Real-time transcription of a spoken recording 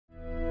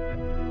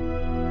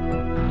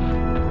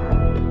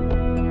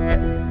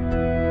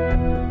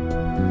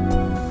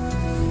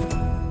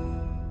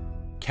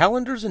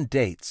Calendars and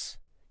dates.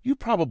 You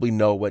probably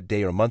know what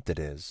day or month it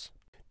is.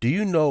 Do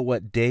you know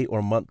what day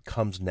or month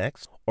comes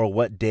next, or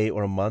what day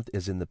or month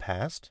is in the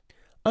past?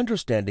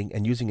 Understanding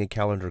and using a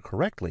calendar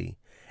correctly,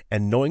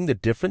 and knowing the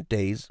different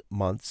days,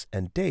 months,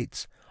 and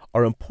dates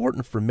are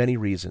important for many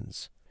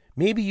reasons.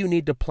 Maybe you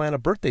need to plan a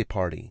birthday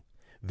party,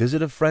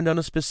 visit a friend on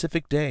a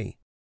specific day,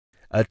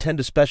 attend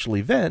a special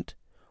event,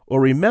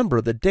 or remember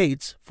the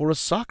dates for a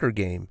soccer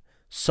game,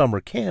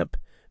 summer camp,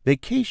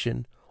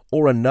 vacation,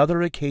 or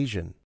another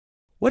occasion.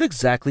 What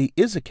exactly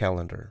is a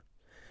calendar?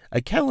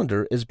 A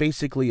calendar is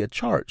basically a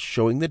chart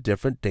showing the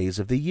different days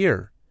of the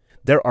year.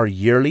 There are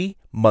yearly,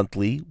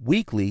 monthly,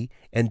 weekly,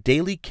 and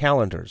daily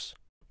calendars.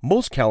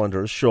 Most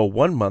calendars show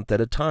 1 month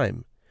at a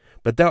time,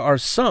 but there are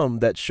some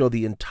that show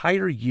the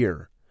entire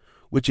year,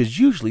 which is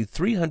usually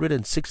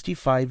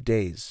 365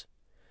 days.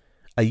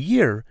 A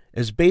year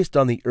is based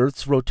on the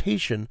Earth's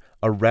rotation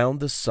around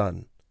the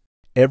sun.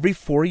 Every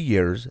 4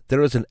 years,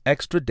 there is an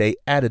extra day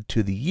added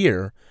to the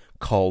year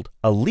called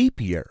a leap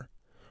year,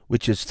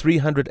 which is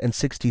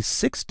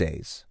 366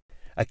 days.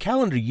 A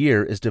calendar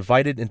year is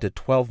divided into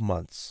 12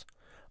 months.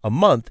 A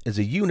month is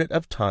a unit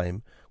of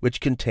time which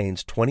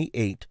contains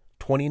 28,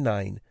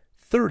 29,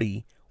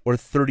 30, or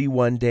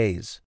 31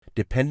 days,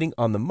 depending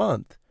on the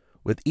month,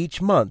 with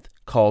each month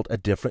called a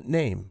different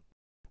name.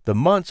 The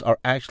months are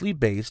actually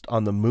based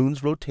on the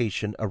moon's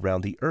rotation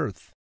around the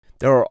earth.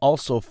 There are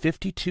also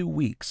 52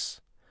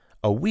 weeks.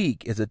 A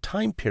week is a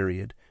time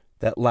period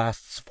that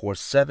lasts for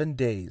 7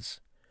 days,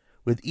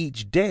 with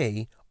each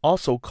day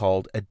also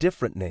called a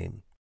different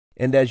name.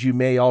 And as you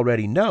may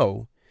already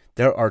know,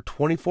 there are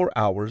 24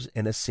 hours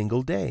in a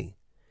single day.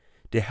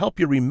 To help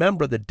you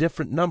remember the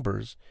different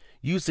numbers,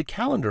 use the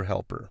calendar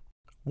helper.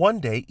 1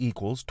 day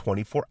equals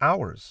 24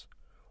 hours.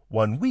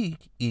 1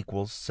 week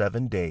equals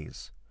 7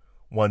 days.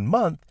 1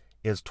 month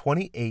is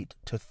 28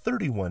 to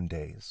 31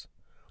 days.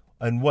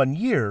 And 1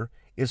 year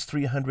is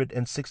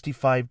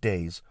 365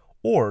 days,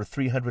 or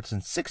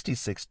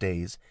 366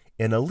 days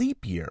in a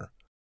leap year.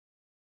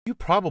 You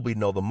probably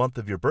know the month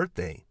of your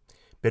birthday,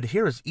 but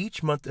here is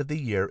each month of the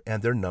year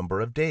and their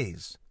number of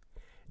days.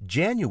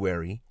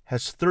 January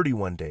has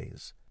 31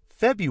 days.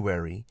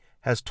 February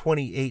has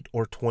 28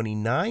 or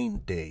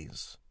 29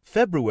 days.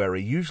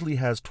 February usually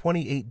has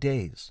 28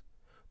 days,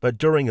 but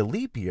during a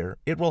leap year,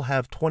 it will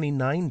have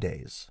 29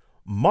 days.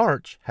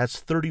 March has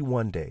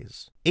 31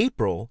 days.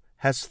 April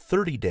has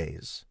 30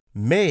 days.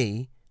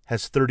 May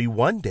has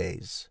 31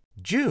 days.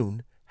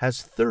 June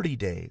has 30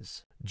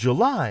 days.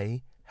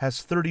 July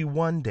has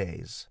 31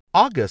 days.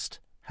 August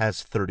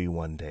has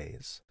 31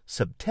 days.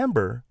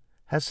 September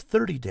has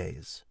 30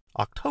 days.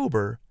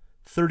 October,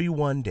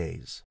 31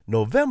 days.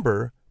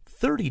 November,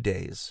 30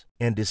 days.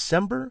 And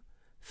December,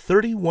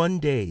 31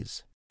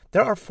 days.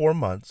 There are 4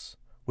 months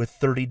with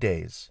 30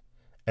 days,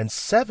 and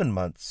 7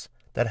 months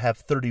that have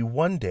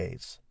 31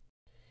 days.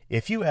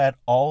 If you add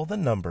all the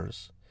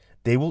numbers,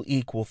 they will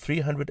equal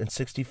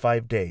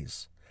 365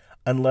 days,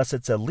 unless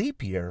it's a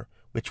leap year,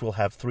 which will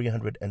have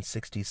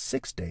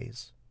 366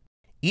 days.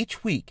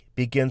 Each week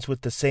begins with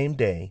the same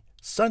day,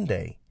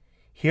 Sunday.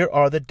 Here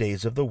are the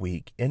days of the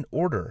week in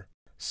order: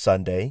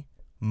 Sunday,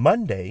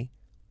 Monday,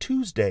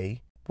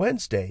 Tuesday,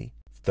 Wednesday,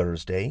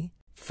 Thursday,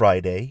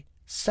 Friday,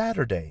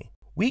 Saturday.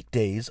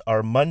 Weekdays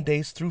are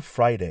Mondays through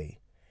Friday,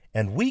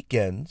 and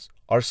weekends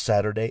are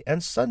Saturday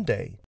and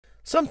Sunday.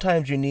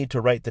 Sometimes you need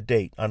to write the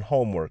date on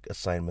homework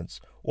assignments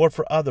or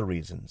for other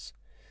reasons.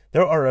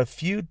 There are a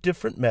few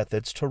different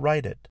methods to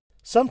write it.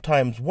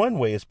 Sometimes one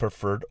way is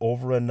preferred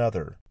over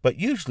another, but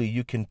usually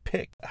you can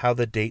pick how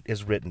the date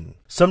is written.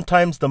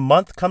 Sometimes the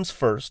month comes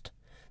first,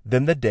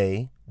 then the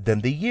day,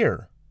 then the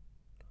year,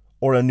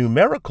 or a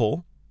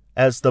numerical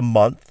as the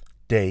month,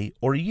 day,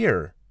 or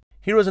year.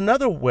 Here is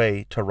another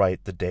way to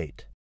write the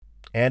date,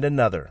 and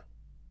another,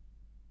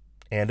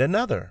 and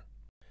another.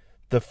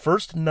 The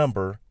first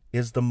number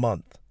is the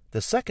month,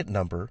 the second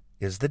number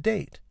is the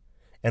date,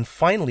 and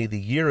finally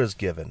the year is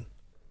given.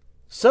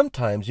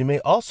 Sometimes you may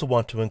also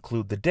want to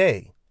include the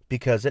day,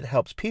 because it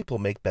helps people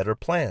make better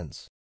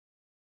plans.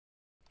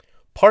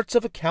 Parts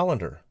of a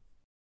calendar.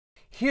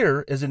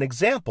 Here is an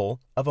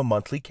example of a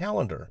monthly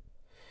calendar.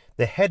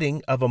 The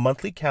heading of a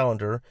monthly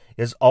calendar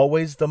is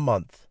always the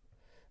month.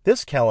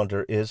 This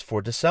calendar is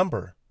for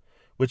December,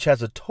 which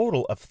has a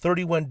total of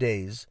 31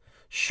 days,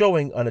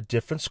 showing on a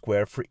different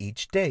square for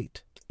each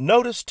date.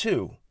 Notice,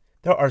 too,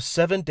 there are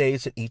 7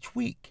 days in each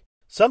week.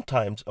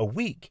 Sometimes a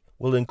week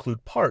will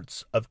include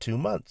parts of 2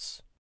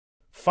 months.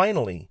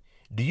 Finally,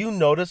 do you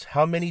notice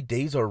how many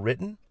days are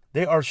written?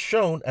 They are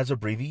shown as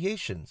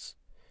abbreviations.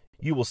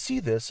 You will see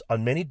this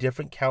on many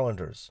different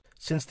calendars,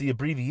 since the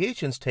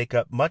abbreviations take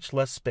up much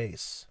less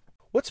space.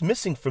 What's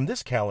missing from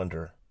this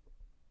calendar?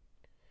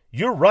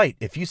 You're right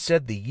if you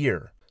said the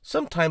year.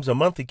 Sometimes a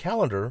monthly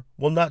calendar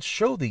will not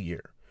show the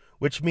year,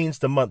 which means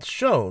the month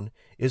shown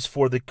is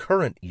for the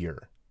current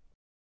year.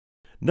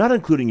 Not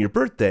including your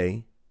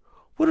birthday,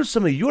 what are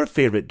some of your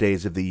favorite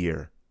days of the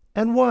year,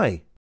 and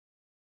why?